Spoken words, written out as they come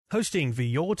Hosting for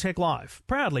Your Tech Life,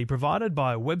 proudly provided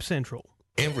by Web Central.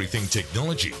 Everything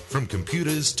technology, from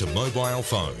computers to mobile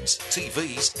phones,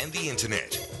 TVs and the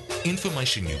internet.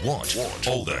 Information you want,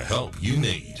 all the help you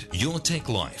need. Your Tech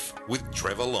Life with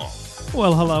Trevor Long.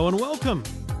 Well, hello and welcome.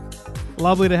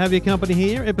 Lovely to have your company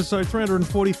here, episode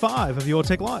 345 of Your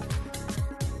Tech Life.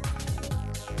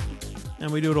 And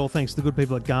we do it all thanks to the good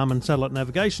people at Garmin Satellite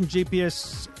Navigation,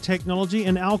 GPS technology,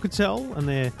 and Alcatel and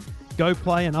their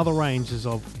GoPlay and other ranges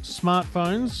of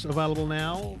smartphones available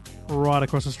now right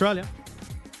across Australia.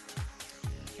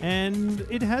 And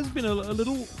it has been a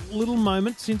little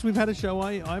moment since we've had a show.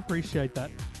 I appreciate that.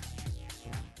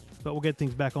 But we'll get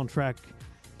things back on track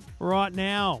right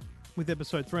now with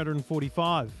episode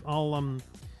 345.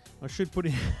 I should put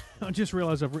in... I just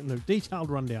realised I've written a detailed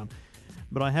rundown,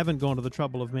 but I haven't gone to the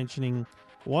trouble of mentioning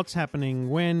what's happening,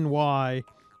 when, why,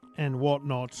 and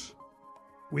whatnot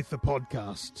with the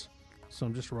podcast. So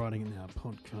I'm just writing it now.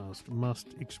 Podcast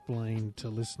must explain to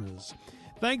listeners.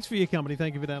 Thanks for your company.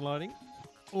 Thank you for downloading.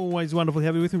 Always wonderful to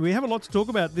have you with me. We have a lot to talk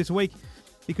about this week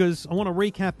because I want to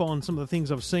recap on some of the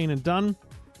things I've seen and done.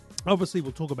 Obviously,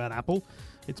 we'll talk about Apple.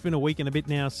 It's been a week and a bit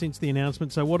now since the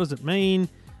announcement. So what does it mean?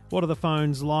 What are the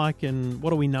phones like? And what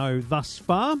do we know thus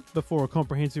far? Before a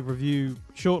comprehensive review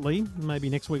shortly, maybe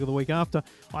next week or the week after,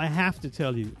 I have to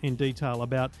tell you in detail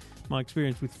about my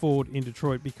experience with Ford in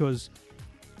Detroit, because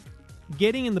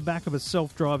getting in the back of a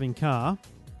self-driving car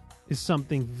is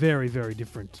something very, very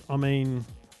different. I mean,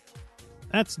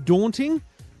 that's daunting,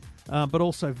 but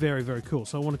also very, very cool.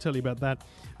 So I want to tell you about that.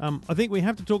 I think we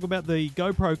have to talk about the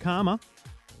GoPro Karma,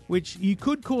 which you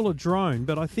could call a drone,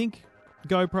 but I think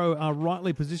GoPro are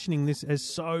rightly positioning this as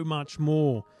so much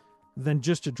more than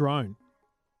just a drone.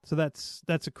 So that's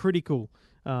a critical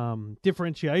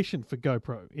differentiation for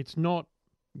GoPro. It's not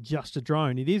just a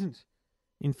drone. It isn't,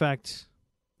 in fact,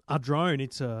 a drone.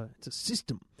 It's a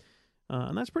system,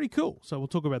 and that's pretty cool. So we'll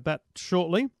talk about that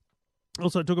shortly.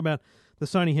 Also talk about the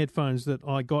Sony headphones that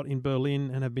I got in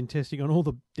Berlin and have been testing on all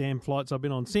the damn flights I've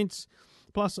been on since.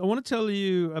 Plus, I want to tell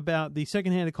you about the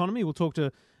secondhand economy. We'll talk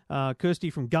to Kirsty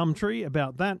from Gumtree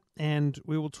about that, and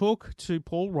we will talk to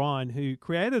Paul Ryan, who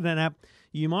created an app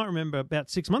you might remember about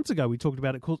 6 months ago. We talked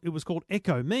about it. It was called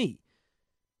Echo Me.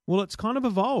 Well, it's kind of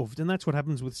evolved, and that's what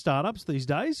happens with startups these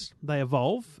days. They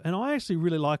evolve, and I actually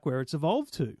really like where it's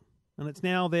evolved to. And it's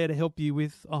now there to help you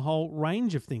with a whole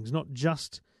range of things, not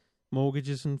just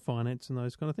mortgages and finance and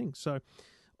those kind of things. So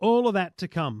all of that to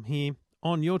come here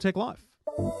on Your Tech Life.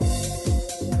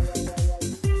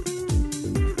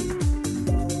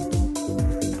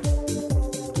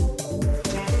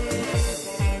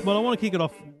 Well, I want to kick it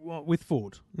off with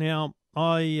Ford. Now,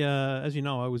 as you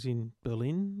know, I was in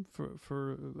Berlin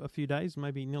for a few days,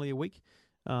 maybe nearly a week,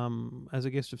 as a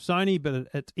guest of Sony, but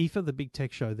at IFA, the big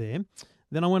tech show there.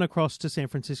 Then I went across to San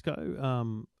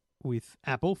Francisco with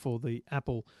Apple for the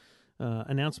Apple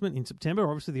announcement in September,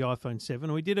 obviously the iPhone 7.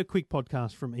 And we did a quick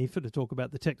podcast from IFA to talk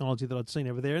about the technology that I'd seen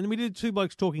over there. And then we did Two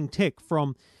Blokes Talking Tech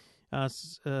from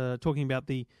talking about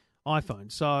the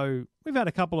iPhone. So we've had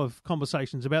a couple of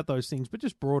conversations about those things, but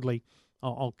just broadly,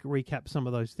 I'll recap some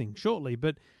of those things shortly.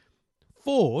 But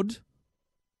Ford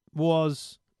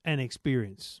was an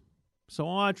experience. So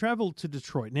I traveled to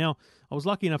Detroit. Now, I was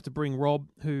lucky enough to bring Rob,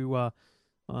 who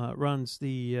runs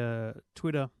the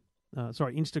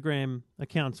Instagram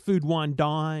accounts Food, Wine,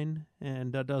 Dine,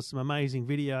 and does some amazing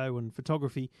video and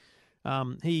photography.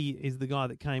 He is the guy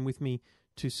that came with me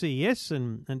to CES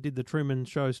and did the Truman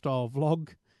Show style vlog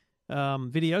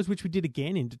videos, which we did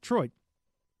again in Detroit.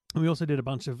 And we also did a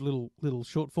bunch of little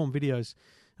short form videos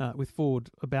with Ford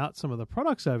about some of the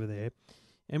products over there.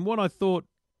 And what I thought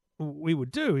we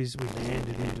would do is we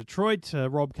landed in Detroit.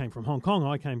 Rob came from Hong Kong.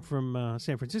 I came from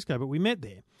San Francisco, but we met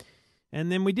there.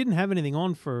 And then we didn't have anything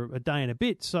on for a day and a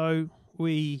bit, so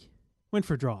we went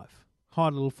for a drive.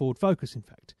 Hired a little Ford Focus, in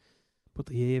fact. Put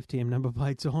the EFTM number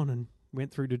plates on and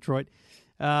went through Detroit.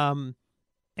 And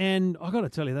I got to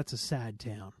tell you, that's a sad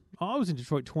town. I was in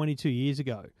Detroit 22 years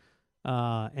ago,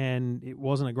 and it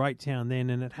wasn't a great town then,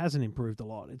 and it hasn't improved a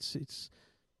lot.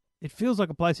 It feels like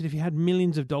a place that if you had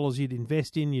millions of dollars you'd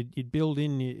invest in, you'd build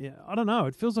in. I don't know.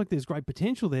 It feels like there's great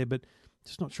potential there, but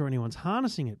just not sure anyone's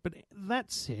harnessing it. But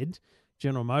that said,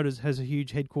 General Motors has a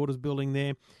huge headquarters building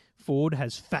there. Ford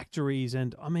has factories,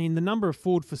 and I mean the number of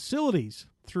Ford facilities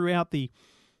throughout the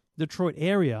Detroit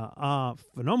area are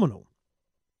phenomenal,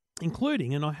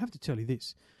 including, and I have to tell you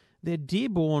this, their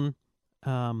Dearborn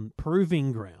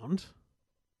Proving Ground,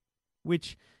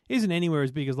 which isn't anywhere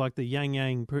as big as like the Yang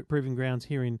Yang Proving Grounds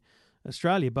here in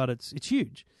Australia, but it's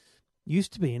huge.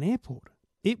 Used to be an airport.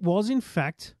 It was, in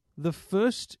fact, the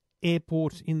first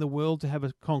airport in the world to have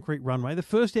a concrete runway, the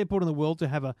first airport in the world to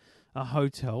have a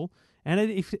hotel, and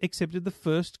it accepted the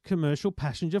first commercial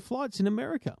passenger flights in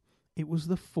America. It was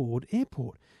the Ford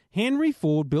Airport. Henry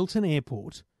Ford built an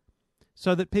airport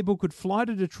so that people could fly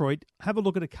to Detroit, have a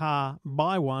look at a car,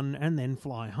 buy one, and then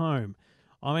fly home.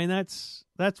 I mean, that's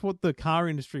what the car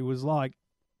industry was like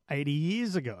 80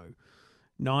 years ago,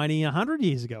 90, 100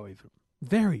 years ago even.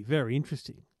 Very, very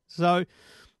interesting. So,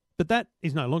 but that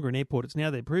is no longer an airport. It's now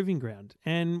their proving ground.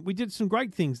 And we did some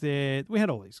great things there. We had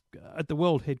all these. At the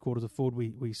world headquarters of Ford,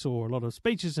 we saw a lot of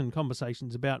speeches and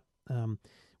conversations about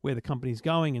where the company's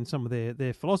going and some of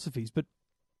their philosophies. But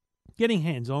getting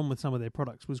hands-on with some of their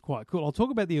products was quite cool. I'll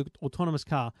talk about the autonomous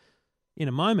car in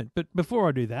a moment. But before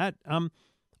I do that,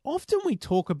 often we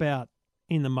talk about,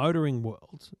 in the motoring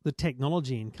world, the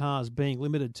technology in cars being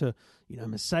limited to,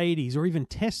 Mercedes or even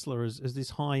Tesla as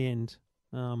this high-end,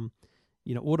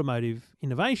 automotive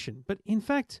innovation. But in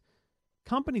fact,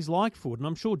 companies like Ford, and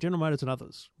I'm sure General Motors and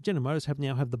others, General Motors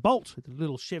now have the Bolt, the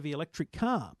little Chevy electric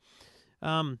car.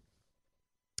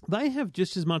 They have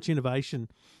just as much innovation.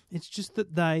 It's just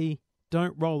that they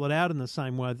don't roll it out in the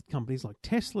same way that companies like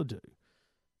Tesla do.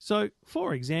 So,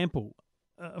 for example,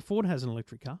 Ford has an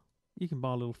electric car. You can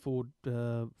buy a little Ford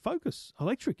Focus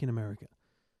electric in America.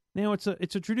 Now, it's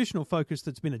a traditional Focus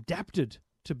that's been adapted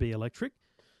to be electric,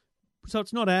 so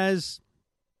it's not as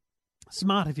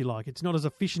smart, if you like. It's not as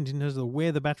efficient in terms of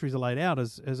where the batteries are laid out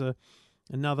as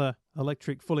another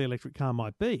fully electric car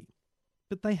might be.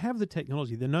 But they have the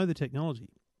technology. They know the technology.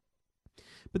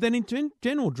 But then in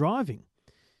general driving,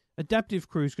 adaptive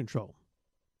cruise control.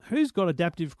 Who's got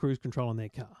adaptive cruise control in their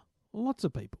car? Lots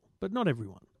of people, but not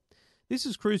everyone. This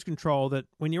is cruise control that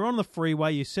when you're on the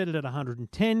freeway, you set it at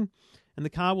 110, and the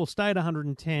car will stay at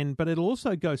 110, but it'll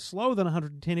also go slower than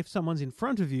 110 if someone's in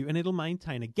front of you, and it'll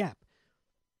maintain a gap.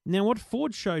 Now, what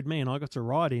Ford showed me, and I got to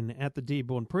ride in at the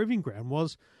Dearborn Proving Ground,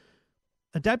 was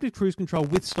adaptive cruise control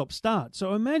with stop-start.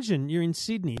 So imagine you're in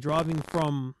Sydney driving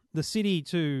from the city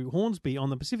to Hornsby on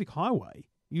the Pacific Highway.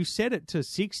 You set it to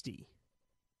 60,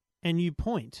 and you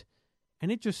point,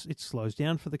 and it slows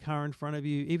down for the car in front of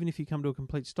you, even if you come to a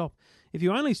complete stop. If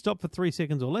you only stop for 3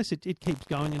 seconds or less, it keeps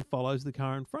going and follows the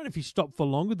car in front. If you stop for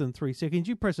longer than 3 seconds,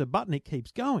 you press a button, it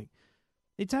keeps going.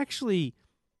 It's actually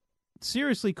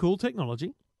seriously cool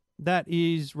technology that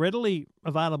is readily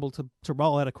available to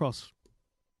roll out across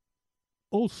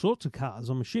all sorts of cars,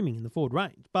 I'm assuming, in the Ford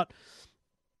range. But,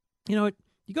 you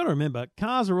got to remember,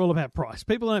 cars are all about price.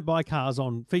 People don't buy cars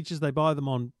on features, they buy them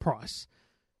on price.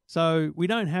 So we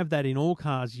don't have that in all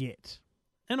cars yet.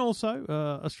 And also,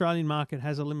 Australian market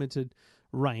has a limited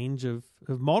range of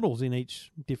models in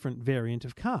each different variant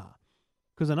of car.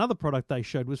 Because another product they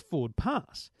showed was Ford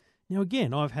Pass. Now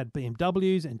again, I've had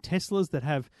BMWs and Teslas that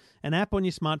have an app on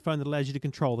your smartphone that allows you to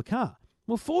control the car.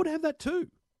 Well, Ford have that too.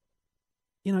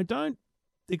 Don't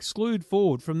exclude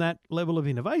Ford from that level of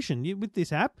innovation. With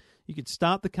this app, you could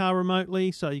start the car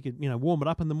remotely, so you could, warm it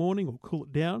up in the morning or cool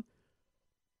it down.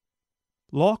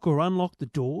 Lock or unlock the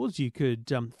doors. You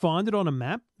could find it on a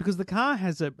map because the car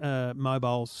has a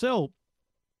mobile cell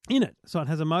in it. So it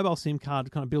has a mobile SIM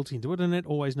card kind of built into it, and it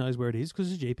always knows where it is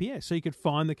because it's GPS. So you could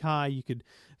find the car, you could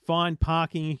find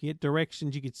parking, you could get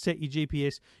directions, you could set your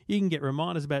GPS, you can get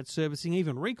reminders about servicing,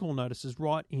 even recall notices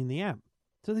right in the app.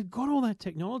 So they've got all that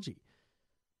technology.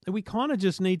 And we kind of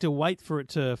just need to wait for it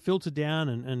to filter down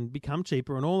and become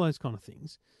cheaper and all those kind of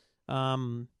things.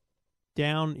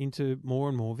 Down into more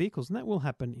and more vehicles, and that will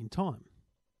happen in time.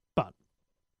 But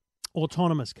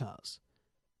autonomous cars,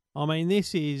 I mean,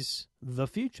 this is the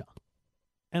future,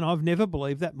 and I've never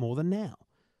believed that more than now.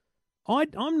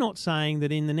 I'm not saying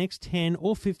that in the next 10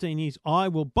 or 15 years I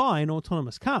will buy an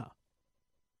autonomous car.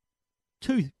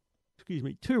 Two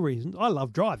reasons. I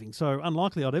love driving, so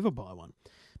unlikely I'd ever buy one.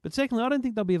 But secondly, I don't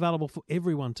think they'll be available for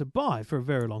everyone to buy for a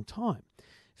very long time.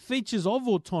 Features of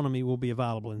autonomy will be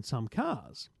available in some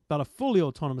cars, but a fully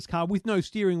autonomous car with no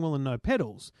steering wheel and no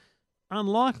pedals,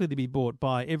 unlikely to be bought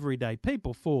by everyday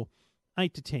people for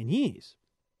 8 to 10 years.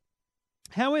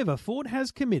 However, Ford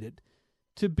has committed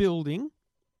to building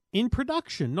in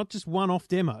production, not just one-off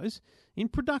demos, in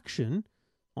production,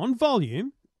 on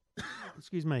volume,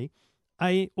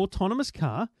 a autonomous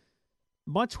car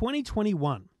by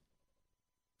 2021,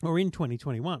 or in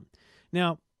 2021.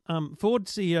 Now, Ford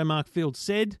CEO Mark Field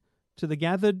said to the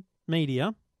gathered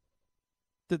media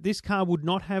that this car would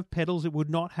not have pedals, it would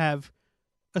not have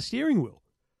a steering wheel.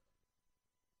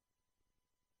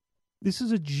 This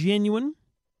is a genuine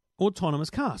autonomous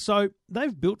car. So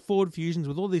they've built Ford Fusions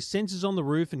with all these sensors on the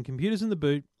roof and computers in the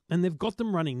boot, and they've got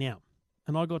them running now.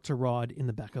 And I got to ride in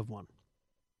the back of one.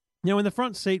 Now, in the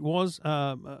front seat was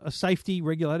a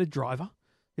safety-regulated driver,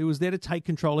 who was there to take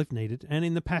control if needed, and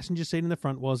in the passenger seat in the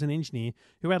front was an engineer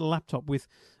who had a laptop with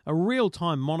a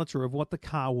real-time monitor of what the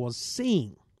car was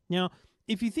seeing. Now,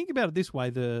 if you think about it this way,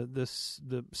 the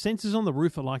sensors on the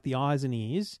roof are like the eyes and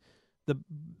ears,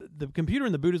 the computer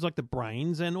in the boot is like the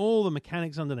brains, and all the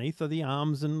mechanics underneath are the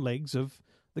arms and legs of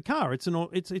the car. It's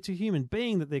a human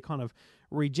being that they're kind of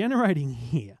regenerating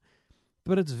here,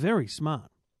 but it's very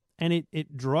smart, and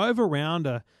it drove around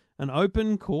an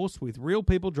open course with real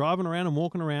people driving around and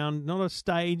walking around, not a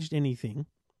staged anything.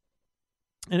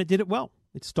 And it did it well.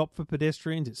 It stopped for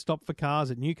pedestrians. It stopped for cars.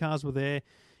 It knew cars were there.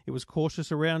 It was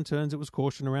cautious around turns. It was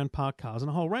cautious around parked cars and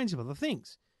a whole range of other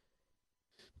things.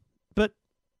 But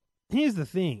here's the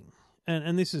thing,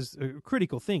 and this is a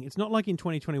critical thing. It's not like in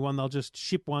 2021 they'll just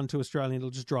ship one to Australia and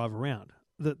it'll just drive around.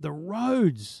 The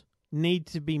roads need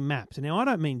to be mapped. Now, I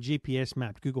don't mean GPS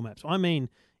mapped, Google Maps. I mean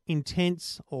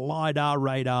intense LiDAR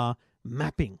radar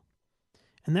mapping.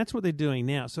 And that's what they're doing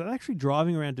now. So they're actually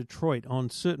driving around Detroit on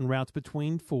certain routes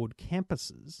between Ford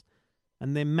campuses,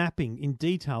 and they're mapping in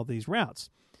detail these routes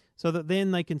so that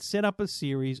then they can set up a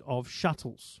series of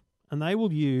shuttles. And they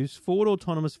will use Ford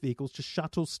autonomous vehicles to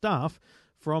shuttle staff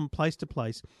from place to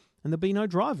place, and there'll be no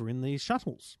driver in these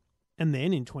shuttles. And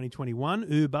then in 2021,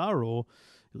 Uber or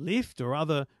Lyft or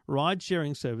other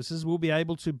ride-sharing services will be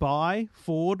able to buy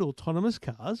Ford autonomous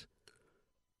cars,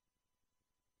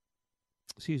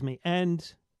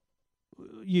 and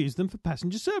use them for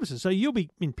passenger services. So you'll be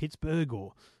in Pittsburgh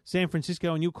or San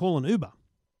Francisco and you'll call an Uber.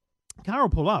 The car will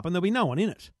pull up and there'll be no one in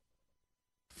it.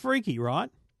 Freaky, right?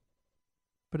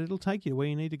 But it'll take you to where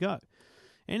you need to go.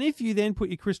 And if you then put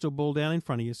your crystal ball down in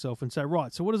front of yourself and say,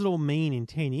 right, so what does it all mean in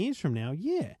 10 years from now?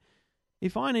 Yeah.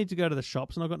 If I need to go to the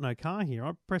shops and I've got no car here,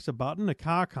 I press a button, a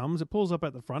car comes, it pulls up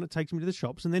at the front, it takes me to the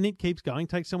shops, and then it keeps going,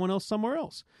 takes someone else somewhere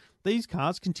else. These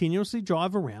cars continuously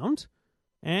drive around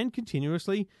and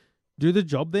continuously do the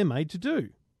job they're made to do.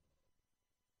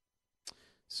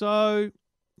 So,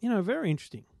 very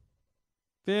interesting.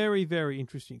 Very, very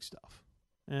interesting stuff.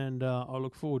 And I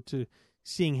look forward to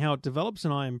seeing how it develops,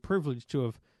 and I am privileged to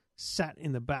have sat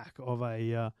in the back of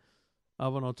an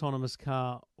autonomous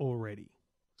car already.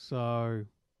 So,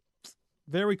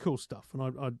 very cool stuff. And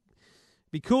I'd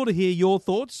be cool to hear your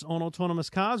thoughts on autonomous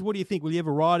cars. What do you think? Will you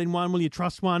ever ride in one? Will you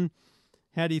trust one?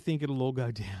 How do you think it'll all go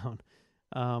down?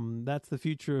 That's the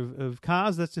future of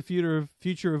cars. That's the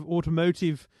future of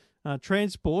automotive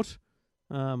transport.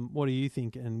 What do you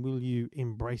think? And will you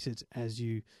embrace it as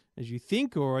you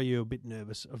think, or are you a bit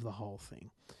nervous of the whole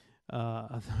thing?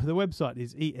 The website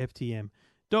is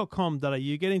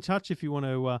EFTM.com.au. Get in touch if you want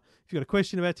to. If you've got a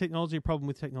question about technology, a problem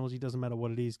with technology, doesn't matter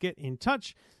what it is. Get in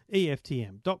touch.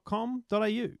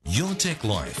 EFTM.com.au. Your Tech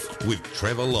Life with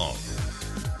Trevor Long.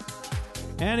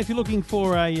 And if you're looking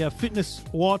for a fitness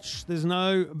watch, there's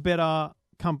no better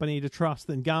company to trust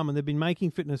than Garmin. They've been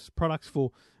making fitness products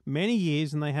for many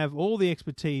years, and they have all the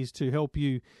expertise to help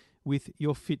you with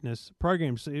your fitness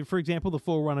programs. So, for example, the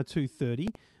Forerunner 230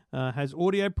 has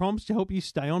audio prompts to help you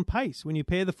stay on pace. When you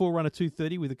pair the Forerunner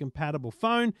 230 with a compatible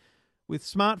phone with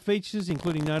smart features,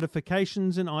 including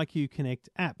notifications and IQ Connect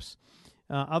apps.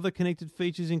 Other connected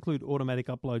features include automatic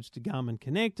uploads to Garmin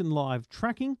Connect and live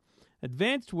tracking.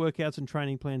 Advanced workouts and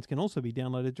training plans can also be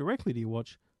downloaded directly to your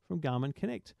watch from Garmin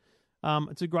Connect.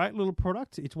 It's a great little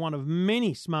product. It's one of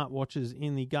many smartwatches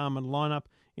in the Garmin lineup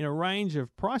in a range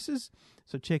of prices.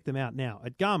 So check them out now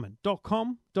at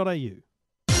garmin.com.au.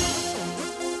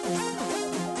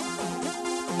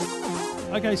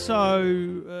 Okay,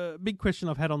 so big question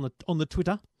I've had on the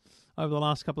Twitter over the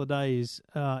last couple of days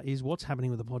is what's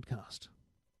happening with the podcast.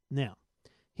 Now,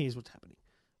 here's what's happening.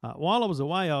 While I was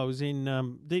away, I was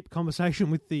in deep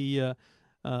conversation with the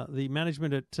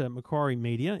management at Macquarie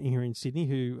Media here in Sydney,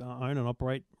 who own and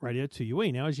operate Radio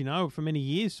 2UE. Now, as you know, for many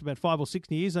years, about 5 or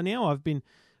 6 years now, I've been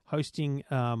hosting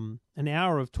an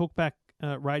hour of talkback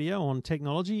radio on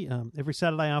technology every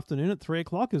Saturday afternoon at 3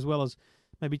 o'clock, as well as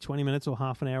maybe 20 minutes or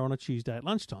half an hour on a Tuesday at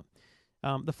lunchtime.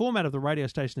 The format of the radio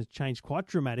station has changed quite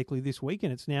dramatically this week,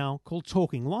 and it's now called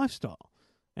Talking Lifestyle.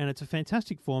 And it's a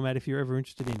fantastic format if you're ever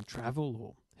interested in travel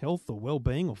or health or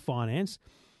well-being or finance.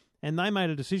 And they made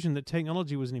a decision that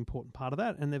technology was an important part of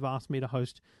that, and they've asked me to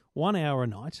host 1 hour a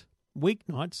night,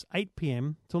 weeknights, 8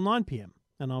 p.m. till 9 p.m.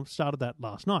 And I've started that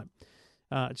last night.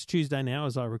 It's Tuesday now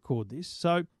as I record this.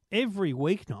 So every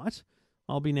weeknight,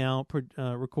 I'll be now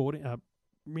recording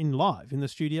in live in the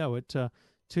studio at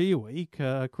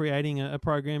 2UE, creating a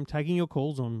program, taking your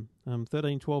calls on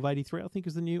 13 12 83, I think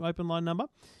is the new open line number.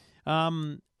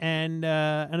 And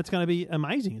it's going to be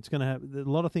amazing. It's going to have a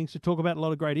lot of things to talk about, a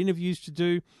lot of great interviews to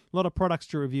do, a lot of products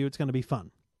to review. It's going to be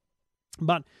fun.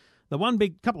 But the one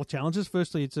big couple of challenges.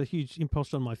 Firstly, it's a huge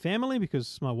impost on my family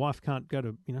because my wife can't go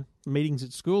to meetings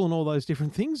at school and all those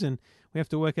different things, and we have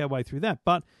to work our way through that.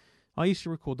 But I used to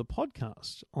record the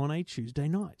podcast on a Tuesday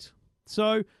night.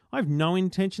 So I have no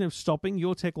intention of stopping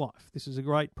Your Tech Life. This is a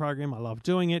great program. I love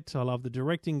doing it. I love the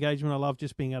direct engagement. I love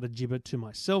just being able to gibber to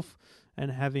myself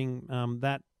and having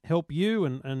that help you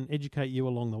and educate you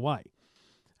along the way.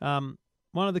 One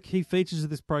of the key features of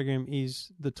this program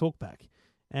is the talkback.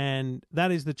 And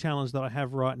that is the challenge that I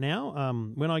have right now.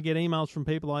 When I get emails from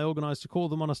people, I organise to call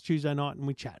them on a Tuesday night and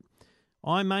we chat.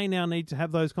 I may now need to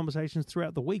have those conversations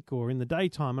throughout the week or in the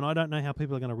daytime, and I don't know how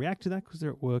people are going to react to that because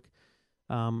they're at work.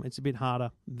 It's a bit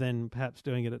harder than perhaps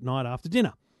doing it at night after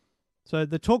dinner. So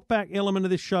the talkback element of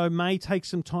this show may take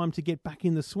some time to get back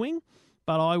in the swing,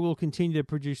 but I will continue to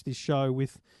produce this show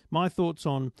with my thoughts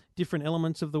on different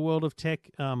elements of the world of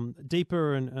tech,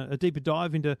 deeper and a deeper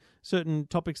dive into certain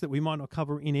topics that we might not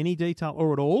cover in any detail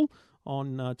or at all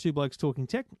on Two Blokes Talking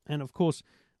Tech. And of course,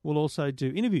 we'll also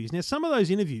do interviews. Now, some of those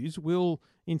interviews will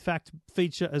in fact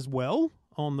feature as well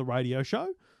on the radio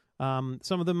show.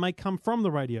 Some of them may come from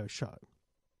the radio show.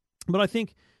 But I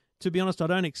think, to be honest, I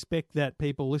don't expect that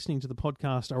people listening to the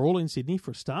podcast are all in Sydney for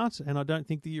a start, and I don't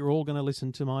think that you're all going to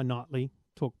listen to my nightly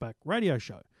talkback radio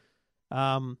show.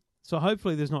 So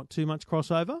hopefully there's not too much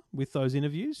crossover with those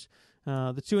interviews.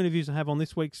 The two interviews I have on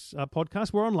this week's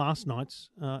podcast were on last night's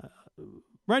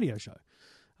radio show.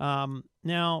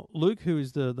 Now, Luke, who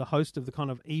is the host of the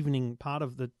kind of evening part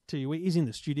of the TUE, is in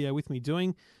the studio with me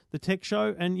doing the tech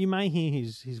show, and you may hear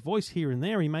his voice here and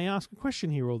there. He may ask a question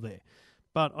here or there.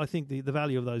 But I think the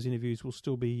value of those interviews will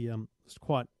still be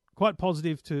quite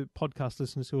positive to podcast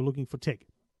listeners who are looking for tech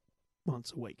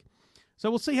once a week. So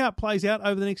we'll see how it plays out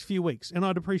over the next few weeks, and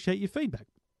I'd appreciate your feedback.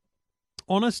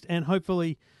 Honest and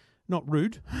hopefully not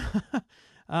rude.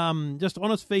 Just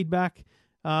honest feedback.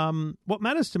 What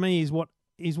matters to me is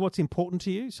what's important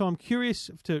to you. So I'm curious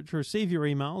to receive your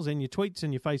emails and your tweets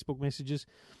and your Facebook messages.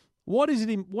 What is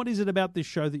it about this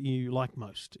show that you like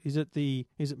most? Is it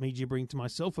me gibbering to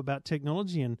myself about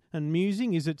technology and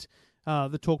musing? Is it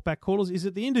the talkback callers? Is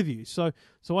it the interviews? So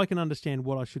I can understand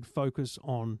what I should focus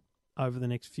on over the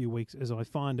next few weeks as I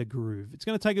find a groove. It's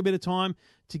going to take a bit of time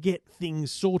to get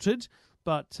things sorted,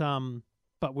 but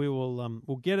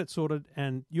we'll get it sorted.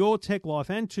 And Your Tech Life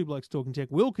and Two Blokes Talking Tech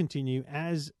will continue,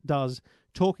 as does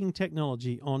Talking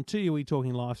Technology on 2UE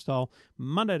Talking Lifestyle,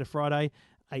 Monday to Friday,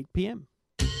 8 p.m.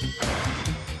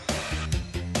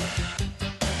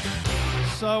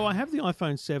 So I have the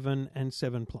iPhone 7 and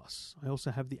 7 Plus. I also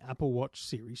have the Apple Watch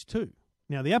Series 2.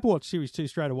 Now, the Apple Watch Series 2,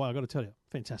 straight away, I've got to tell you,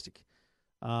 fantastic.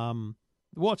 The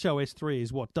Watch OS 3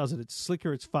 is what does it. It's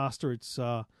slicker, it's faster, it's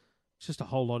just a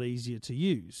whole lot easier to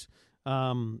use.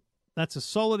 That's a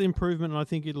solid improvement, and I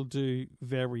think it'll do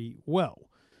very well.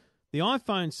 The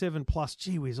iPhone 7 Plus,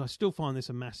 gee whiz, I still find this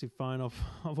a massive phone.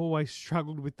 I've always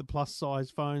struggled with the plus-size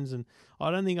phones, and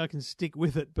I don't think I can stick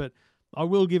with it, but I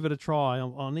will give it a try.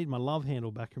 I'll need my love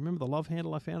handle back. Remember the love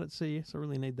handle I found at CES? I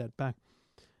really need that back.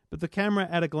 But the camera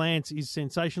at a glance is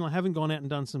sensational. I haven't gone out and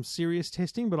done some serious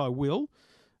testing, but I will.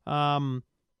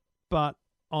 But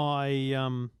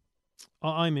I'm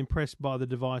impressed by the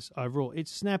device overall.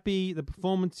 It's snappy. The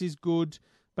performance is good.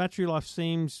 Battery life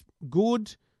seems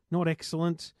good, not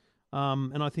excellent.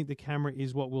 And I think the camera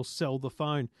is what will sell the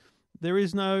phone. There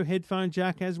is no headphone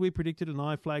jack, as we predicted, and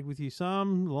I flagged with you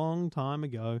some long time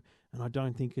ago, and I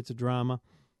don't think it's a drama.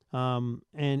 And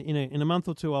in a month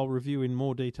or two, I'll review in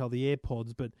more detail the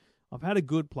AirPods, but I've had a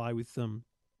good play with them.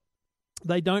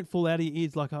 They don't fall out of your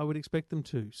ears like I would expect them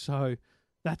to, so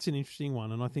that's an interesting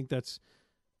one, and I think that's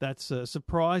a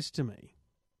surprise to me.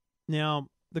 Now,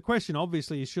 the question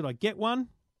obviously is, should I get an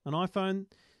iPhone?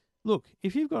 Look,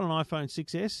 if you've got an iPhone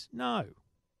 6S, no.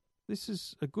 This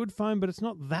is a good phone, but it's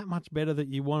not that much better that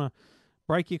you want to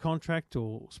break your contract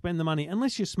or spend the money,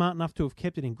 unless you're smart enough to have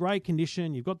kept it in great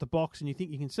condition, you've got the box, and you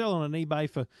think you can sell on an eBay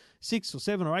for $600 or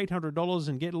 $700 or $800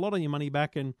 and get a lot of your money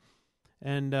back and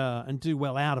do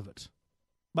well out of it.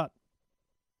 But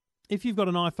if you've got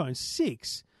an iPhone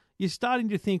 6, you're starting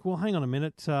to think, well, hang on a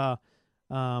minute, the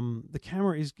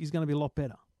camera is going to be a lot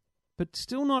better. But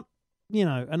still not,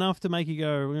 enough to make you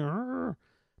go, "Rrr."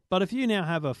 But if you now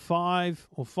have a 5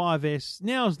 or 5S,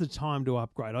 now's the time to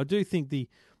upgrade. I do think the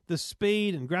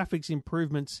speed and graphics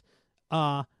improvements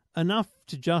are enough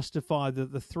to justify the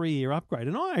 3-year upgrade.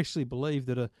 And I actually believe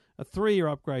that a 3-year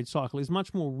upgrade cycle is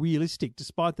much more realistic,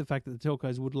 despite the fact that the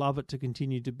telcos would love it to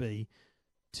continue to be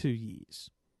 2 years.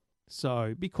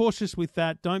 So be cautious with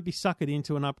that. Don't be suckered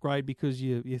into an upgrade because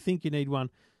you think you need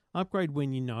one. Upgrade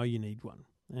when you know you need one.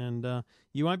 And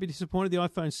you won't be disappointed. The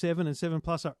iPhone 7 and 7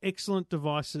 Plus are excellent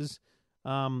devices.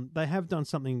 They have done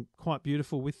something quite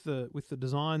beautiful with the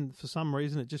design. For some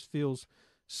reason, it just feels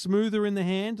smoother in the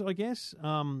hand, I guess.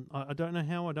 I don't know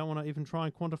how. I don't want to even try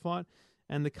and quantify it.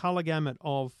 And the color gamut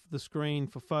of the screen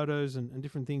for photos and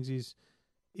different things is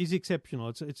exceptional.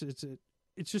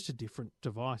 It's just a different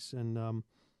device, and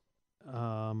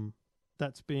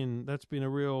that's been a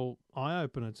real eye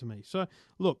opener to me. So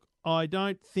look, I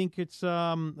don't think it's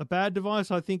a bad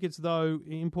device. I think it's, though,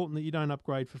 important that you don't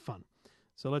upgrade for fun.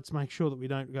 So let's make sure that we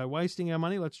don't go wasting our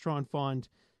money. Let's try and find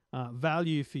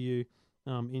value for you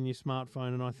in your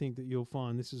smartphone, and I think that you'll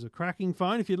find this is a cracking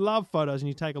phone. If you love photos and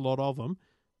you take a lot of them,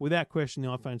 without question, the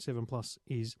iPhone 7 Plus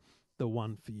is the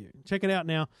one for you. Check it out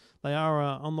now. They are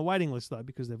on the waiting list, though,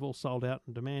 because they've all sold out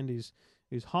and demand is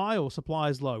high or supply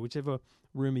is low, whichever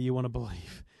rumour you want to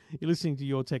believe. You're listening to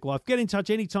Your Tech Life. Get in touch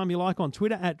anytime you like on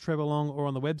Twitter at Trevor Long or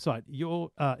on the website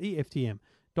EFTM.com.au.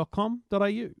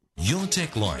 Your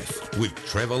Tech Life with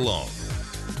Trevor Long.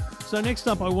 So next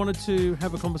up, I wanted to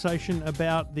have a conversation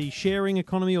about the sharing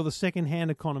economy or the second-hand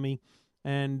economy.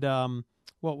 And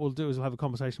what we'll do is we'll have a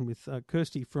conversation with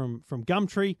Kirsty from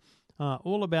Gumtree,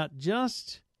 all about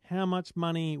just how much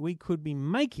money we could be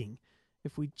making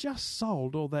if we just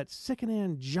sold all that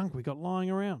second-hand junk we got lying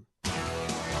around.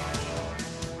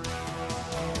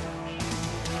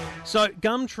 So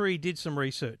Gumtree did some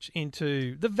research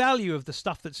into the value of the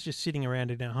stuff that's just sitting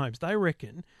around in our homes. They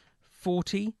reckon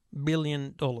 $40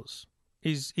 billion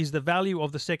is the value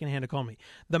of the second-hand economy,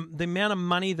 the amount of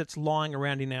money that's lying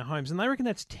around in our homes. And they reckon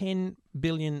that's $10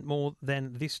 billion more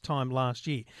than this time last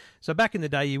year. So back in the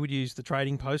day, you would use the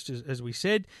Trading Post, as we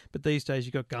said, but these days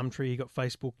you've got Gumtree, you've got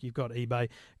Facebook, you've got eBay.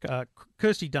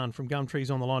 Kirsty Dunn from Gumtree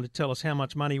is on the line to tell us how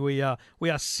much money we are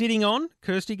sitting on.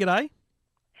 Kirsty, g'day.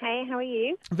 Hey, how are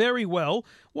you? Very well.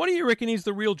 What do you reckon is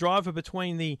the real driver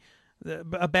between the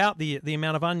amount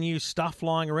of unused stuff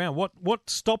lying around? What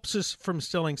stops us from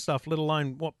selling stuff, let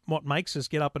alone what makes us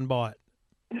get up and buy it?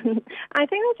 I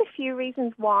think there's a few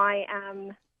reasons why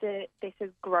this has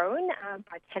grown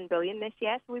by 10 billion this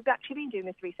year. So we've actually been doing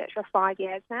this research for 5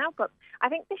 years now, but I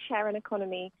think the sharing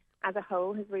economy as a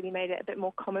whole has really made it a bit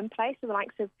more commonplace. So the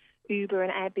likes of Uber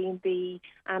and Airbnb,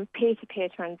 peer-to-peer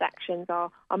transactions are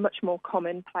much more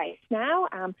commonplace now.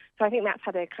 So I think that's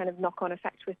had a kind of knock-on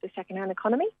effect with the second-hand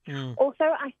economy. Also,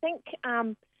 I think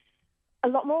a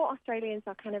lot more Australians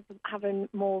are kind of having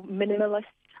more minimalist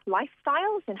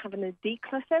lifestyles and having a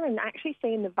declutter and actually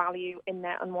seeing the value in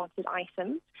their unwanted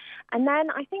items. And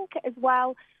then I think as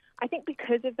well,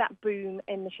 because of that boom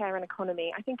in the sharing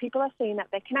economy, I think people are seeing that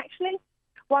they can actually,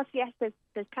 whilst yes, there's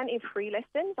plenty of free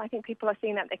listings, I think people are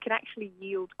seeing that they can actually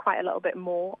yield quite a little bit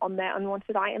more on their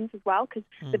unwanted items as well, because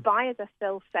the buyers are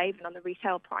still saving on the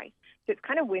retail price. So it's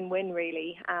kind of win-win,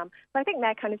 really. So I think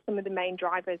they're kind of some of the main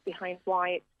drivers behind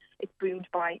why it's boomed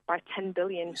by 10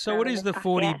 billion. So what is the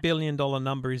 $40 billion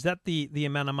number? Is that the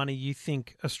amount of money you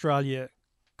think Australia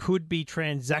could be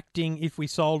transacting if we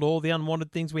sold all the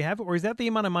unwanted things we have? Or is that the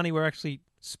amount of money we're actually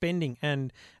spending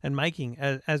and making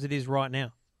as it is right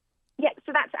now? Yeah,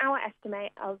 so that's our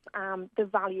estimate of the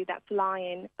value that's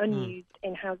lying unused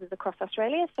in houses across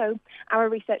Australia. So our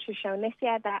research has shown this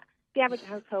year that the average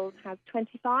household has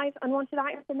 25 unwanted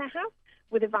items in their house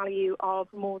with a value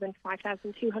of more than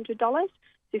 $5,200. So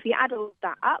if you add all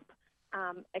that up,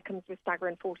 it comes to a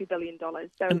staggering $40 billion.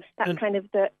 So that's kind of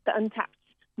the untapped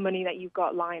money that you've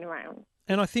got lying around.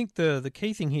 And I think the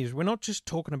key thing here is we're not just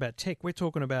talking about tech. We're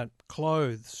talking about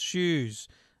clothes, shoes,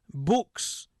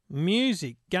 books,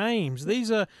 music, games.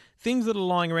 These are things that are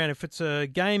lying around. If it's a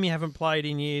game you haven't played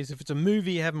in years, if it's a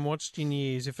movie you haven't watched in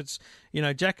years, if it's,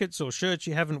 jackets or shirts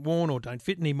you haven't worn or don't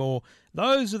fit anymore,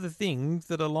 those are the things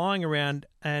that are lying around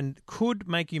and could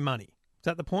make you money. Is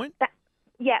that the point?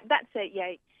 Yeah, that's it.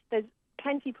 Yeah, there's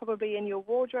plenty probably in your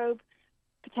wardrobe,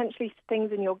 potentially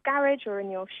things in your garage or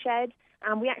in your shed.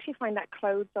 We actually find that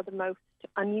clothes are the most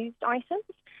unused items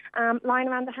lying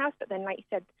around the house. But then, like you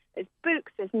said, there's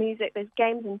books, there's music, there's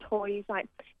games and toys. Like,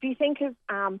 do you think of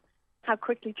how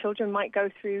quickly children might go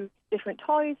through different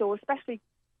toys, or especially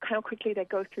how quickly they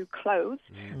go through clothes?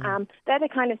 They're the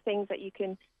kind of things that you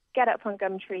can get up on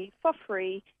Gumtree for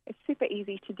free. It's super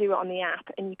easy to do it on the app,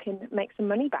 and you can make some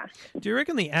money back. Do you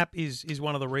reckon the app is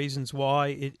one of the reasons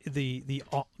why the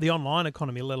online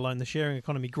economy, let alone the sharing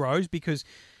economy, grows? Because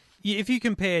if you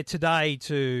compare today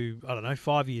to,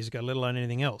 5 years ago, let alone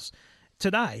anything else,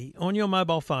 today on your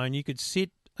mobile phone you could sit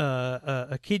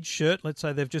a kid's shirt, let's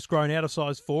say they've just grown out of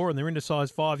size 4 and they're into size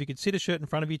 5, you could sit a shirt in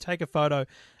front of you, take a photo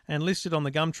and list it on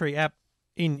the Gumtree app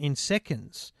in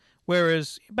seconds.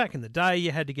 Whereas back in the day,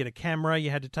 you had to get a camera, you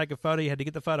had to take a photo, you had to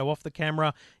get the photo off the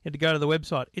camera, you had to go to the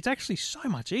website. It's actually so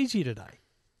much easier today.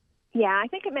 Yeah, I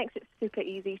think it makes it super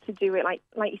easy to do it. Like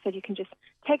you said, you can just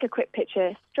take a quick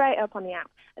picture straight up on the app.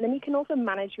 And then you can also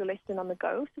manage your listing on the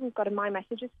go. So we've got a My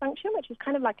Messages function, which is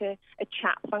kind of like a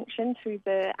chat function through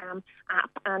the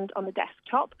app and on the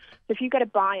desktop. So if you get a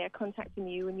buyer contacting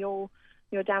you and you're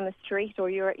down the street or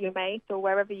you're at your mate or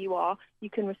wherever you are, you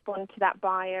can respond to that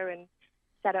buyer and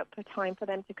set up a time for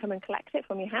them to come and collect it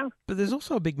from your house. But there's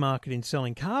also a big market in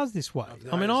selling cars this way.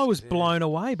 I mean, I was blown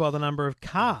away by the number of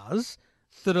cars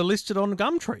that are listed on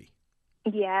Gumtree.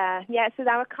 Yeah. So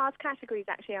our cars category is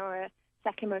actually our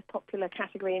second most popular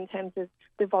category in terms of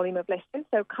the volume of listings.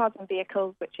 So cars and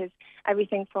vehicles, which is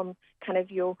everything from kind of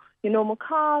your normal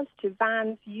cars to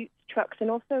vans, utes, trucks,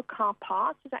 and also car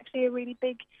parts is actually a really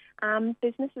big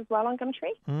business as well on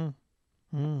Gumtree.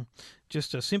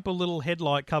 Just a simple little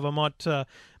headlight cover might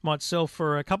sell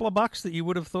for a couple of bucks that you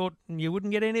would have thought you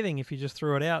wouldn't get anything if you just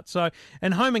threw it out. So,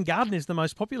 and home and garden is the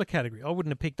most popular category. I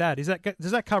wouldn't have picked that.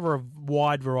 Does that cover a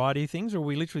wide variety of things, or are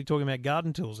we literally talking about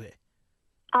garden tools there?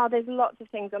 There's lots of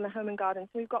things on the home and garden.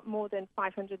 So we've got more than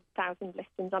 500,000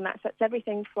 listings on that. So it's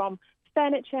everything from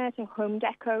furniture to home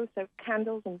deco, so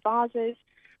candles and vases,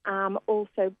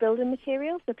 also building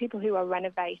materials, so people who are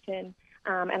renovating,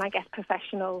 and I guess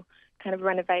professional kind of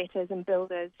renovators and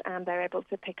builders, and they're able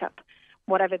to pick up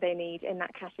whatever they need in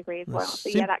that category as well. So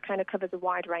yeah, that kind of covers a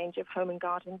wide range of home and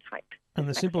garden type. And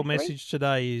the simple message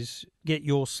today is get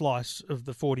your slice of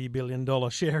the $40 billion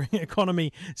sharing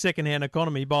economy, second-hand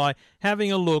economy, by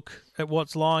having a look at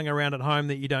what's lying around at home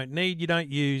that you don't need, you don't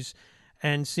use,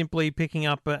 and simply picking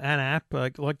up an app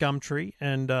like Gumtree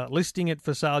and listing it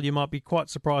for sale. You might be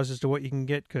quite surprised as to what you can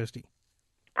get, Kirsty.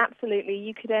 Absolutely.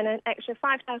 You could earn an extra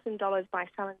 $5,000 by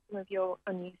selling some of your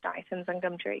unused items on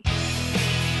Gumtree.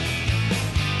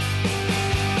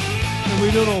 And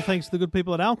we do it all thanks to the good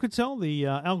people at Alcatel. The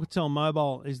Alcatel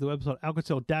Mobile is the website,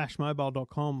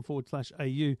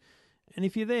 alcatel-mobile.com/au. And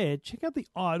if you're there, check out the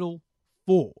Idol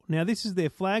 4. Now, this is their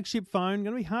flagship phone.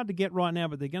 Going to be hard to get right now,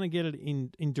 but they're going to get it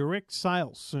in direct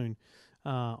sales soon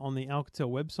on the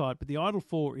Alcatel website. But the Idol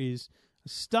 4 is a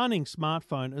stunning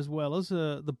smartphone, as well as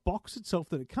the box itself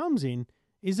that it comes in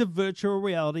is a virtual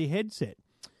reality headset.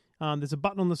 There's a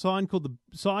button on the side called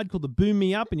the Boom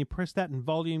Me Up, and you press that and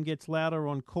volume gets louder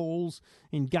on calls.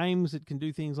 In games, it can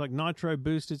do things like Nitro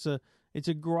Boost. It's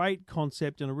a great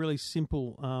concept and a really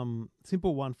simple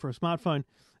one for a smartphone.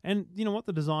 And you know what?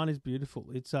 The design is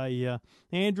beautiful. It's a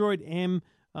Android M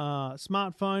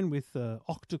smartphone with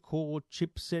octa-core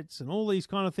chipsets and all these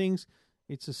kind of things.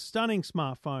 It's a stunning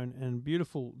smartphone and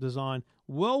beautiful design.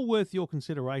 Well worth your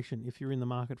consideration if you're in the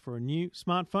market for a new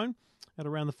smartphone at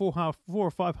around the $400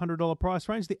 or $500 price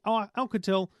range. The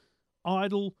Alcatel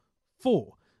Idol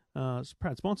 4.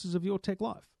 Proud sponsors of Your Tech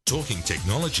Life. Talking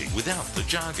technology without the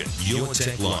jargon. Your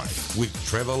Tech Life with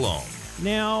Trevor Long.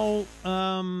 Now,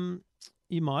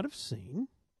 you might have seen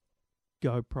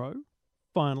GoPro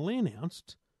finally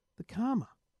announced the Karma.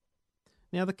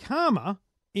 Now, the Karma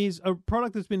is a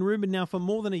product that's been rumoured now for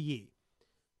more than a year.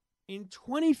 In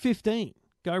 2015,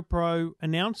 GoPro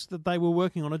announced that they were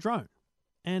working on a drone.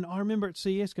 And I remember at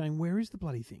CES going, where is the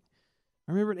bloody thing?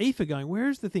 I remember at IFA going, where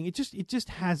is the thing? It just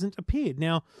hasn't appeared.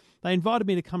 Now, they invited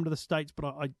me to come to the States, but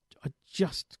I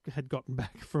just had gotten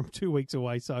back from 2 weeks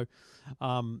away, so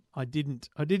I didn't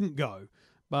go.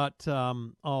 But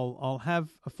I'll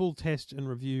have a full test and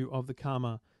review of the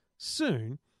Karma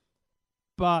soon.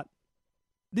 But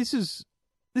this is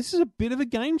a bit of a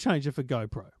game changer for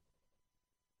GoPro.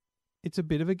 It's a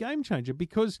bit of a game changer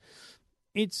because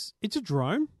it's a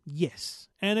drone, yes,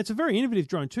 and it's a very innovative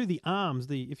drone too. The arms,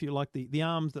 if you like, the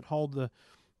arms that hold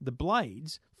the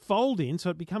blades fold in,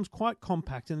 so it becomes quite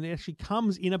compact, and it actually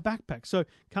comes in a backpack. So it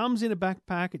comes in a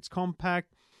backpack. It's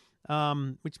compact,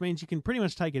 which means you can pretty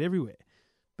much take it everywhere.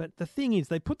 But the thing is,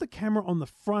 they put the camera on the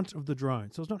front of the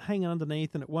drone, so it's not hanging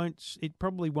underneath, and it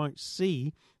probably won't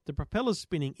see the propellers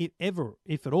spinning,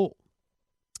 if at all.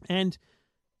 And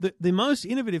the most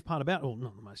innovative part about, well,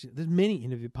 not the most, there's many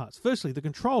innovative parts. Firstly, the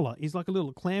controller is like a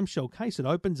little clamshell case. It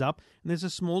opens up, and there's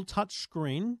a small touch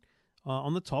screen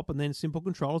on the top, and then simple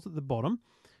controls at the bottom.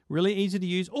 Really easy to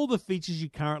use. All the features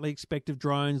you currently expect of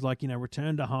drones, like,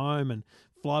 return to home and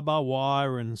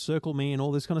fly-by-wire and circle me and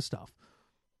all this kind of stuff.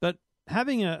 But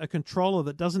having a controller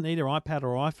that doesn't need an iPad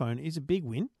or iPhone is a big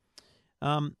win.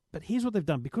 But here's what they've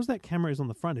done. Because that camera is on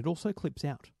the front, it also clips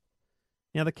out.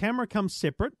 Now, the camera comes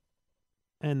separate,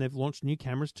 and they've launched new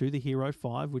cameras too, the Hero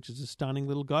 5, which is a stunning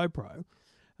little GoPro.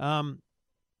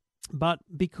 But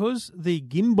because the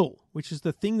gimbal, which is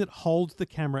the thing that holds the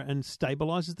camera and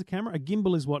stabilizes the camera, a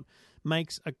gimbal is what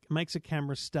makes a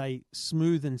camera stay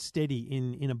smooth and steady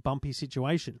in a bumpy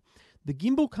situation. The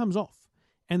gimbal comes off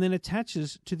and then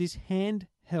attaches to this handheld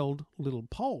handheld little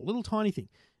pole, little tiny thing.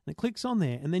 And it clicks on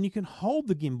there, and then you can hold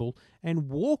the gimbal and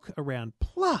walk around.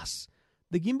 Plus,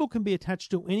 the gimbal can be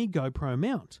attached to any GoPro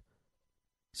mount.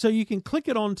 So you can click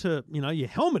it onto, your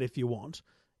helmet if you want,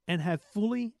 and have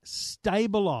fully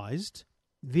stabilized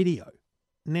video.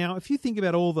 Now, if you think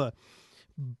about all the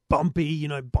bumpy,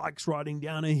 bikes riding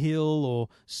down a hill or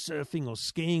surfing or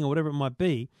skiing or whatever it might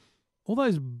be, all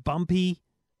those bumpy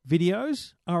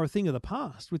videos are a thing of the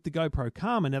past with the GoPro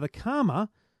Karma. Now, the Karma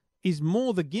is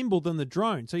more the gimbal than the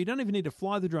drone. So you don't even need to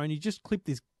fly the drone. You just clip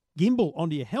this gimbal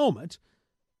onto your helmet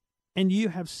and you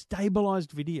have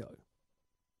stabilized video.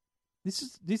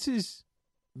 This is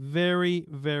very,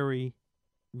 very,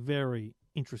 very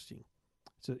interesting.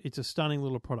 It's a stunning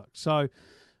little product. So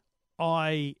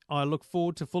I look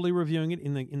forward to fully reviewing it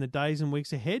in the days and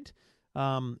weeks ahead.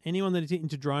 Anyone that is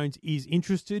into drones is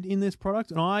interested in this product,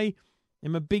 and I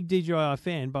am a big DJI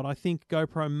fan, but I think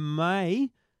GoPro may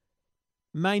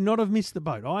not have missed the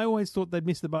boat. I always thought they'd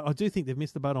missed the boat. I do think they've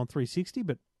missed the boat on 360,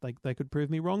 but they could prove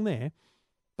me wrong there.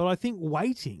 But I think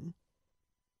waiting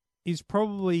is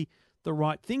probably the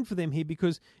right thing for them here,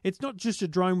 because it's not just a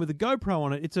drone with a GoPro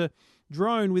on it. It's a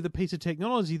drone with a piece of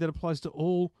technology that applies to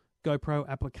all GoPro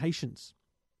applications.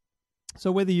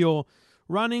 So whether you're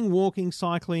running, walking,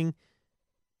 cycling,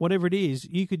 whatever it is,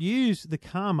 you could use the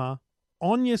Karma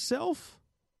on yourself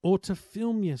or to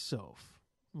film yourself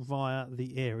via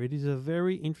the air. It is a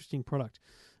very interesting product.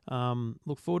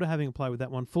 Look forward to having a play with that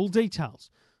one. Full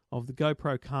details of the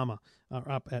GoPro Karma are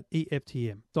up at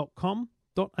EFTM.com.au.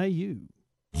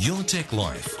 Your Tech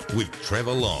Life with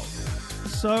Trevor Long.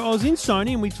 So I was in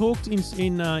Sony and we talked I was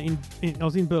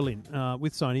in Berlin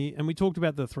with Sony, and we talked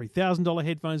about the $3,000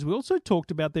 headphones. We also talked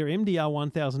about their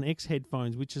MDR1000X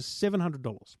headphones, which is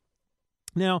 $700.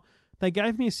 Now, they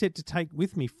gave me a set to take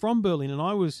with me from Berlin, and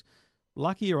I was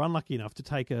lucky or unlucky enough to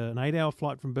take an 8-hour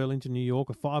flight from Berlin to New York,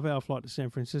 a 5-hour flight to San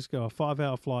Francisco, a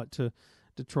 5-hour flight to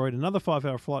Detroit, another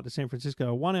 5-hour flight to San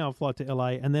Francisco, a 1-hour flight to LA,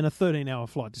 and then a 13-hour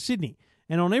flight to Sydney.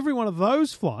 And on every one of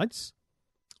those flights,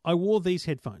 I wore these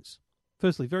headphones.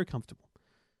 Firstly, very comfortable.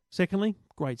 Secondly,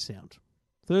 great sound.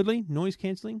 Thirdly, noise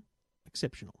cancelling,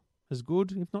 exceptional. As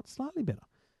good, if not slightly better,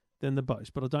 than the Bose,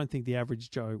 but I don't think the average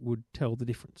Joe would tell the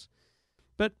difference.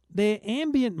 But their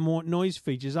ambient noise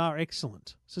features are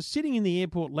excellent. So sitting in the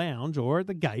airport lounge or at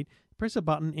the gate, press a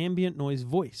button, ambient noise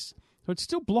voice. So it's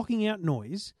still blocking out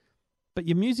noise, but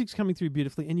your music's coming through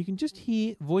beautifully, and you can just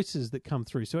hear voices that come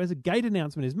through. So as a gate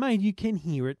announcement is made, you can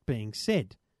hear it being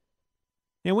said.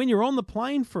 Now, when you're on the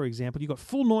plane, for example, you've got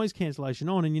full noise cancellation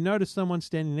on, and you notice someone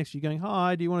standing next to you going,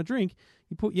 "Hi, do you want a drink?"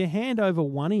 You put your hand over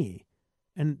one ear,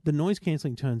 and the noise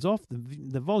cancelling turns off,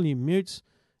 the volume mutes,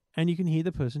 and you can hear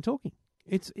the person talking.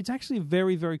 It's actually a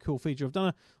very, very cool feature. I've done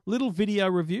a little video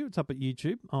review. It's up at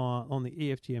YouTube on the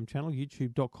EFTM channel,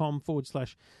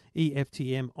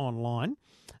 youtube.com/EFTM online.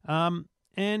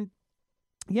 And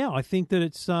yeah, I think that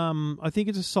it's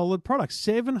a solid product.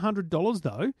 $700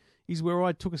 though is where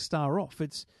I took a star off.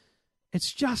 It's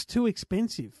just too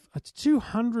expensive. It's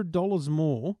 $200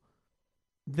 more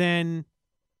than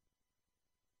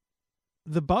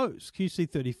the Bose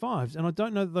QC35s, and I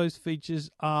don't know that those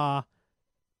features are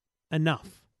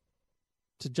enough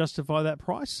to justify that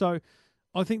price. So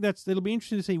I think it'll be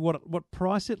interesting to see what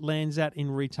price it lands at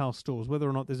in retail stores, whether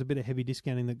or not there's a bit of heavy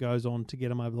discounting that goes on to get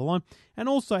them over the line, and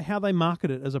also how they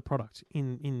market it as a product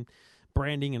in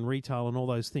branding and retail and all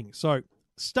those things. So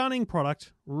stunning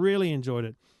product, really enjoyed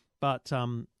it, but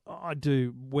I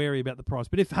do wary about the price.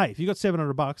 But if you got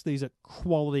 $700, these are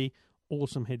quality,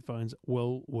 awesome headphones,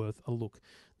 well worth a look.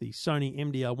 The Sony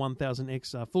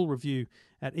MDR1000X full review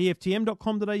at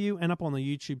EFTM.com.au and up on the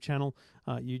YouTube channel,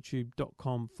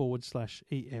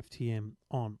 youtube.com/EFTM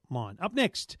online. Up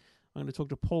next, I'm going to talk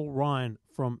to Paul Ryan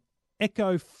from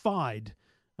EchoFide,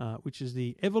 which is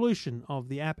the evolution of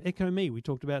the app Echo Me we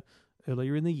talked about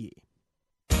earlier in the year.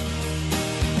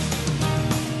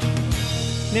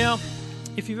 Now,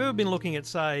 if you've ever been looking at,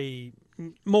 say,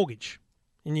 mortgage,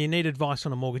 and you need advice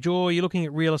on a mortgage, or you're looking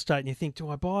at real estate and you think, do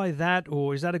I buy that,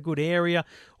 or is that a good area?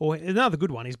 Or another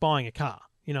good one is buying a car.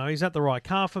 Is that the right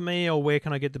car for me, or where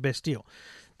can I get the best deal?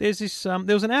 There's this. There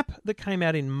was an app that came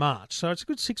out in March, so it's a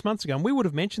good 6 months ago, and we would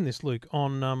have mentioned this, Luke,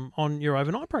 on your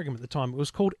overnight program at the time. It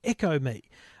was called Echo Me,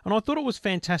 and I thought it was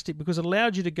fantastic because it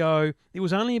allowed you to go. It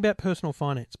was only about personal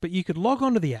finance, but you could log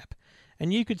onto the app.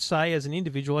 And you could say, as an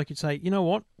individual, I could say, you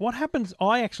know what happens?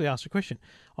 I actually asked a question.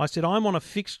 I said, I'm on a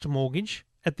fixed mortgage.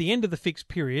 At the end of the fixed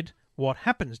period, what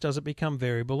happens? Does it become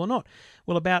variable or not?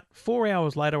 Well, about 4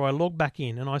 hours later, I logged back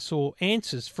in and I saw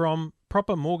answers from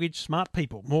proper mortgage smart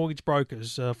people, mortgage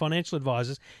brokers, financial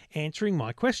advisors, answering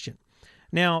my question.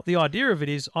 Now, the idea of it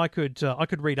is I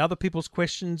could read other people's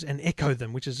questions and echo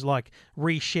them, which is like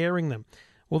resharing them.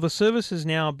 Well, the service has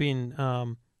now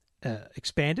been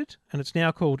expanded, and it's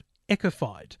now called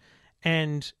Echofied,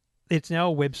 and it's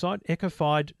now a website,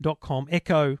 echofied.com,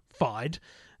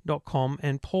 echofied.com,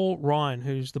 and Paul Ryan,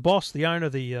 who's the boss, the owner,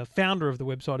 the founder of the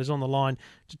website, is on the line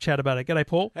to chat about it. G'day,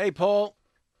 Paul. Hey, Paul.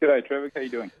 G'day, Trevor. How you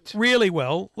doing? Really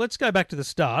well. Let's go back to the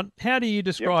start. How do you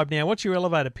describe now, what's your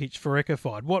elevator pitch for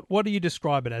Echofied? What do you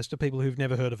describe it as to people who've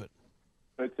never heard of it?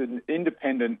 It's an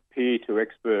independent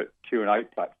peer-to-expert Q&A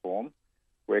platform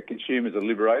where consumers are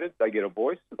liberated. They get a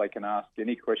voice. They can ask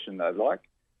any question they like.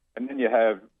 And then you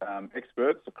have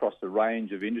experts across a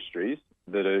range of industries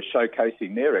that are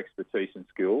showcasing their expertise and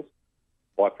skills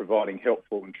by providing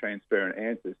helpful and transparent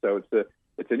answers. So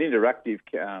it's an interactive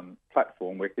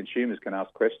platform where consumers can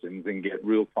ask questions and get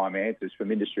real-time answers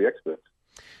from industry experts.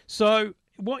 So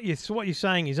what you're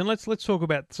saying is, and let's talk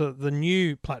about the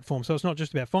new platform. So it's not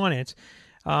just about finance.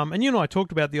 And you and I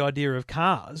talked about the idea of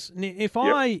cars. If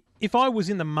I was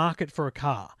in the market for a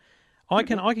car, I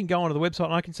can go onto the website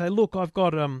and I can say, look, I've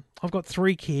got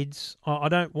 3 kids. I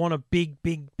don't want a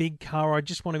big car. I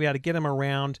just want to be able to get them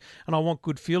around, and I want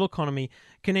good fuel economy.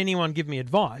 Can anyone give me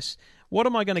advice? What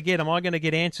am I going to get? Am I going to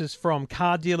get answers from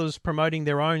car dealers promoting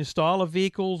their own style of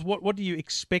vehicles? What do you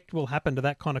expect will happen to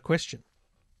that kind of question?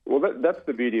 Well, that's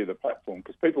the beauty of the platform,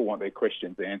 because people want their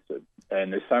questions answered.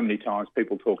 And there's so many times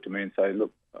people talk to me and say,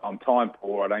 look, I'm time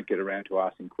poor, I don't get around to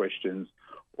asking questions,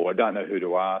 or I don't know who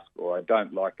to ask, or I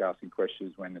don't like asking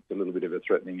questions when it's a little bit of a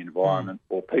threatening environment,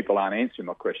 or people aren't answering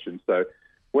my questions. So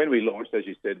when we launched, as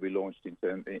you said, we launched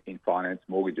in finance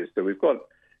mortgages. So we've got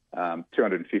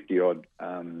 250-odd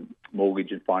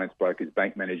mortgage and finance brokers,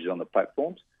 bank managers on the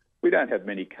platforms. We don't have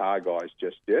many car guys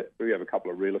just yet. We have a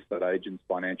couple of real estate agents,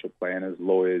 financial planners,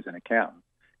 lawyers and accountants.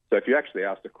 So if you actually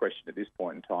ask a question at this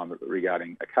point in time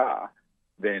regarding a car,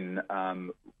 then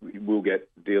we'll get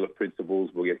dealer principals,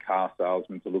 we'll get car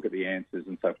salesmen to look at the answers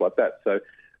and stuff like that. So,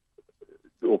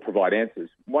 or provide answers.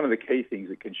 One of the key things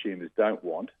that consumers don't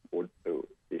want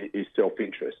is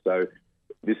self-interest. So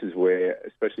this is where,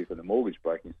 especially for the mortgage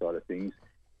broking side of things,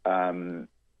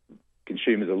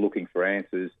 consumers are looking for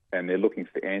answers, and they're looking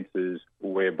for answers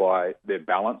whereby they're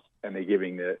balanced and they're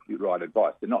giving the right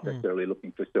advice. They're not necessarily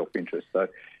looking for self-interest. So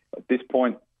at this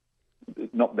point,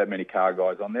 not that many car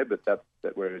guys on there, but that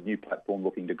we're a new platform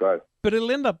looking to grow. But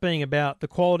it'll end up being about the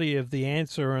quality of the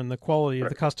answer and the quality of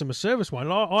the customer service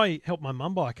one. I helped my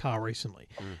mum buy a car recently,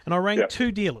 and I rang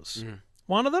 2 dealers.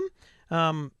 One of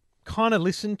them kind of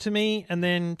listened to me and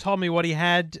then told me what he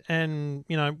had, and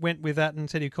went with that and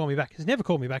said he'd call me back. He's never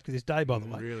called me back to this day, by the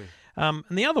way. Really? And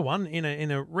the other one,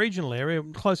 in a regional area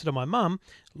closer to my mum,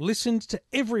 listened to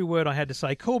every word I had to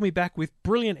say, called me back with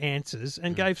brilliant answers,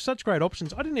 and gave such great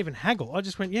options. I didn't even haggle. I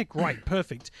just went, yeah, great,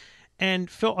 perfect. And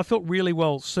I felt really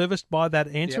well serviced by that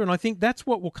answer. And I think that's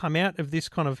what will come out of this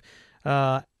kind of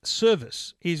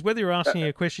service, is whether you're asking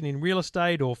a question in real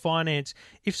estate or finance,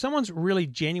 if someone's really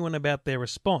genuine about their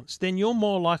response, then you're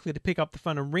more likely to pick up the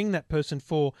phone and ring that person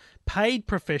for paid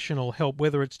professional help,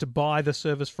 whether it's to buy the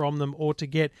service from them or to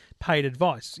get paid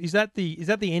advice. Is that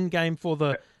the end game for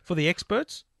the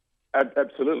experts?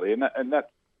 Absolutely, and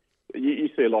that you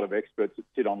see a lot of experts that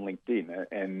sit on LinkedIn,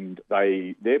 and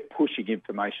they're pushing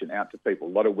information out to people.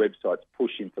 A lot of websites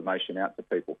push information out to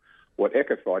people. What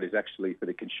Echofied is actually for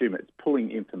the consumer, it's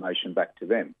pulling information back to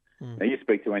them. Now, you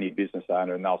speak to any business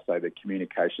owner and they'll say that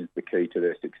communication is the key to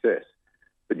their success.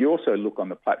 But you also look on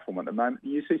the platform at the moment,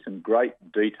 you see some great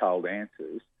detailed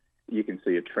answers. You can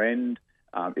see a trend.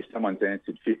 If someone's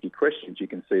answered 50 questions, you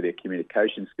can see their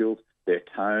communication skills, their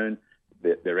tone,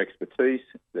 their expertise,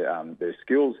 their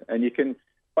skills, and you can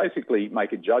basically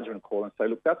make a judgment call and say,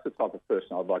 look, that's the type of person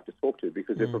I'd like to talk to,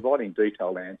 because they're providing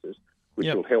detailed answers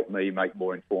which will help me make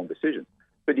more informed decisions.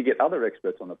 But you get other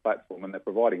experts on the platform and they're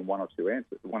providing one or two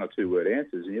word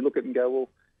answers, and you look at it and go, well,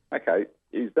 okay,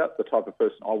 is that the type of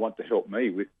person I want to help me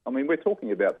with? I mean, we're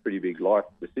talking about pretty big life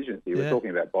decisions here. We're talking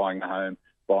about buying a home,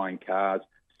 buying cars,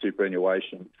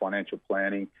 superannuation, financial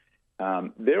planning.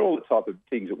 They're all the type of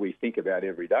things that we think about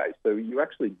every day. So you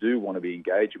actually do want to be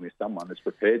engaging with someone that's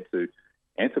prepared to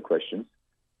answer questions,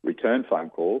 return phone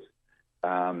calls,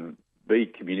 be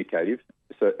communicative.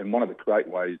 So, and one of the great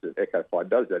ways that Echofied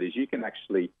does that is you can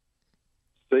actually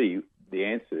see the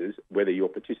answers whether you're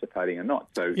participating or not.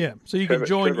 So so you can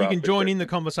join in the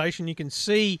conversation. You can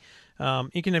see,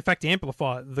 you can in fact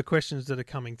amplify the questions that are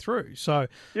coming through. So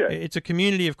it's a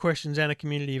community of questions and a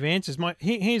community of answers.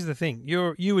 Here's the thing: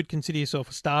 you would consider yourself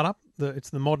a startup. It's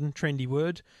the modern trendy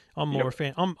word. I'm more a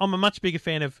fan. I'm a much bigger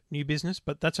fan of new business,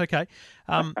 but that's okay.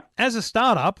 As a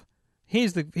startup,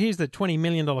 here's the $20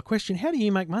 million question. How do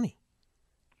you make money?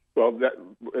 Well,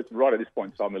 it's right at this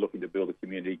point in time, we're looking to build a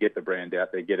community, get the brand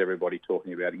out there, get everybody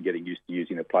talking about it and getting used to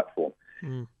using the platform.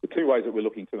 The two ways that we're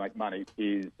looking to make money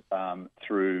is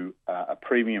through a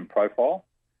premium profile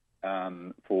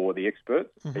for the experts.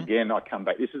 Again, I come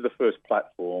back. This is the first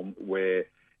platform where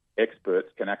experts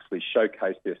can actually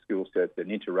showcase their skill sets and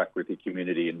interact with the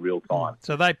community in real time.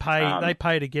 So they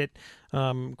pay to get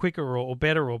quicker or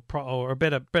better or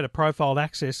better profiled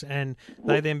access, and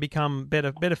they then become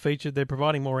better featured. They're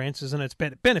providing more answers, and it's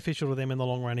beneficial to them in the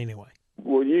long run anyway.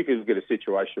 Well, you could get a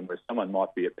situation where someone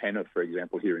might be at Penrith, for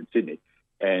example, here in Sydney,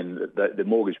 and the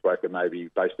mortgage broker may be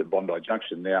based at Bondi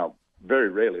Junction. Now, very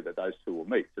rarely that those two will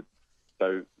meet.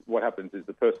 So what happens is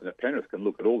the person at Penrith can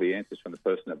look at all the answers from the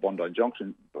person at Bondi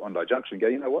Junction and go,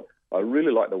 you know what, I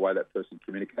really like the way that person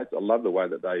communicates. I love the way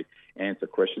that they answer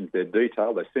questions. They're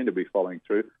detailed. They seem to be following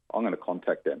through. I'm going to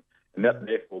contact them. And that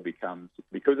therefore becomes,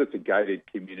 because it's a gated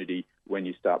community when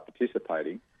you start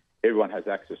participating, everyone has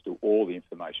access to all the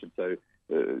information. So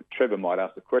Trevor might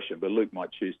ask a question, but Luke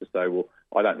might choose to say, well,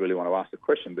 I don't really want to ask a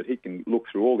question, but he can look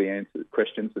through all the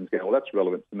questions and go, well, that's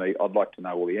relevant to me. I'd like to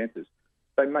know all the answers.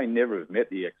 They may never have met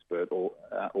the expert or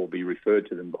be referred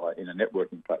to them in a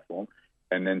networking platform,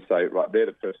 and then say, right, they're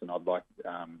the person I'd like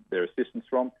their assistance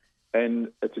from. And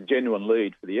it's a genuine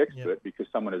lead for the expert because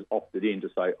someone has opted in to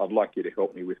say, I'd like you to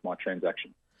help me with my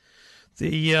transaction.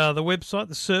 The website,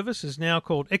 the service is now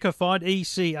called Echofide,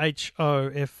 ECHOFIED,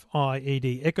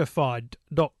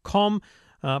 echofide.com.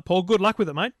 Paul, good luck with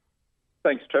it, mate.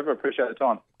 Thanks, Trevor. Appreciate the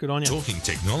time. Good on you. Talking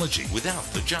technology without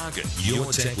the jargon.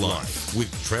 Your Tech Life with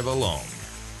Trevor Long.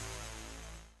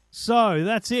 So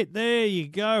that's it. There you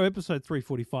go. Episode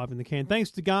 345 in the can.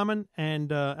 Thanks to Garmin and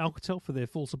Alcatel for their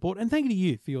full support. And thank you to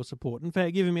you for your support and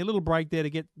for giving me a little break there to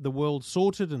get the world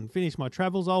sorted and finish my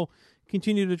travels. I'll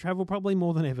continue to travel probably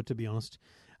more than ever, to be honest.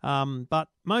 But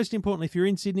most importantly, if you're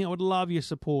in Sydney, I would love your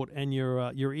support and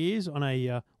your ears on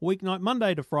a weeknight,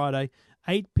 Monday to Friday,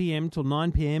 8 p.m. till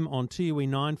 9 p.m. on TUE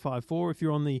 954. If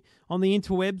you're on the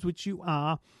interwebs, which you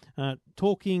are,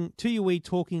 TUE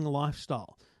Talking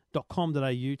Lifestyle. .com.au,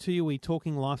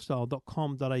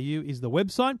 tuetalkinglifestyle.com.au is the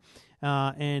website.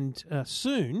 And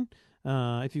soon,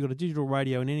 if you've got a digital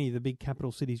radio in any of the big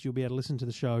capital cities, you'll be able to listen to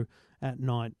the show at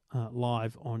night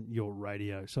live on your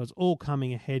radio. So it's all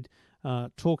coming ahead,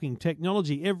 talking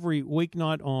technology every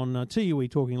weeknight on TUE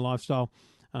Talking Lifestyle.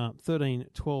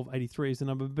 131283 is the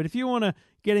number. But if you want to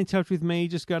get in touch with me,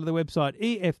 just go to the website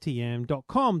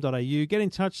eftm.com.au. Get in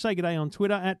touch, say good day on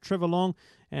Twitter at Trevor Long,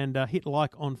 and hit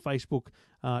like on Facebook,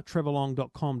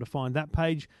 trevorlong.com to find that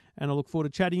page. And I look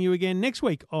forward to chatting to you again next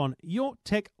week on Your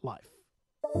Tech Life.